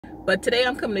But today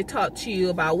I'm coming to talk to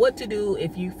you about what to do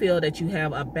if you feel that you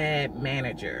have a bad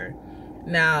manager.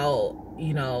 Now,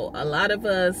 you know, a lot of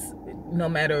us, no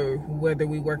matter whether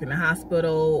we work in the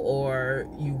hospital or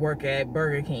you work at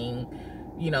Burger King,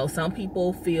 you know, some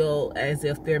people feel as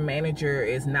if their manager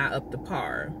is not up to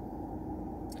par.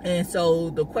 And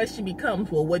so the question becomes,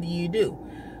 well, what do you do?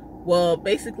 Well,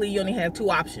 basically you only have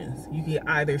two options. You can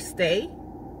either stay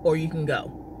or you can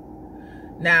go.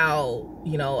 Now,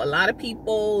 you know, a lot of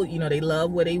people, you know, they love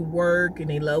where they work and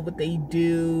they love what they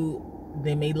do.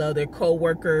 They may love their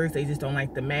co-workers. They just don't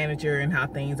like the manager and how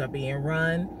things are being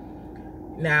run.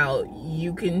 Now,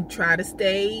 you can try to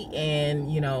stay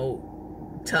and, you know,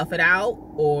 tough it out,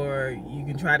 or you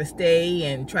can try to stay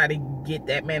and try to get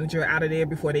that manager out of there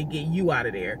before they get you out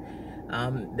of there.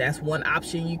 That's one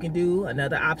option you can do.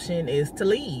 Another option is to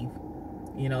leave.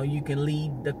 You know, you can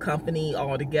leave the company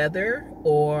altogether,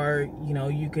 or, you know,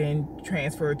 you can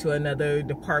transfer to another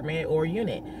department or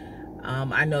unit.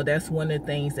 I know that's one of the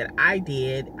things that I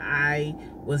did. I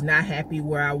was not happy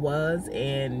where I was,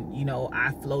 and, you know,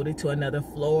 I floated to another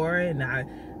floor, and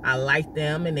I liked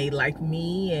them and they liked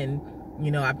me, and,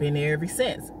 you know, I've been there ever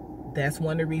since. That's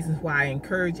one of the reasons why I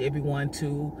encourage everyone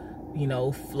to, you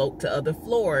know, float to other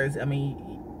floors. I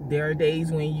mean, there are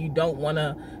days when you don't want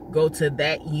to go to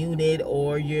that unit,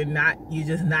 or you're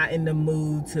just not in the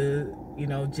mood to, you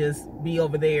know, just be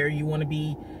over there. You want to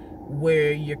be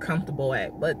where you're comfortable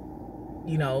at. But,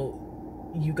 you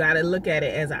know, you got to look at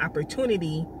it as an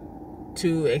opportunity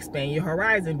to expand your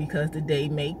horizon, because the day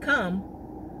may come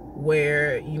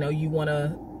where, you know, you want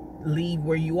to leave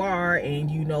where you are, and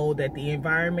you know that the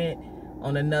environment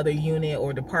on another unit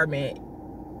or department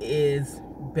is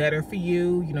better for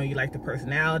you. You know, you like the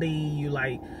personality, you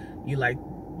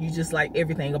just like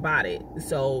everything about it.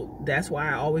 So that's why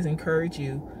I always encourage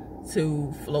you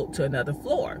to float to another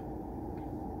floor.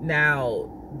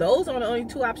 Now, those are the only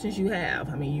two options you have.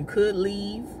 I mean, you could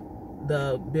leave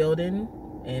the building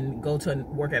and go to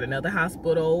work at another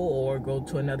hospital or go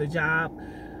to another job,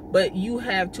 but you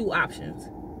have two options.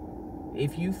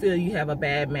 If you feel you have a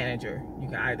bad manager, you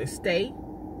can either stay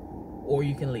or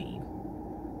you can leave.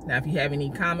 Now, if you have any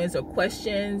comments or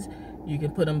questions, you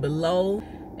can put them below.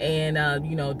 And,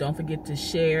 you know, don't forget to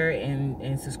share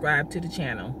and subscribe to the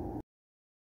channel.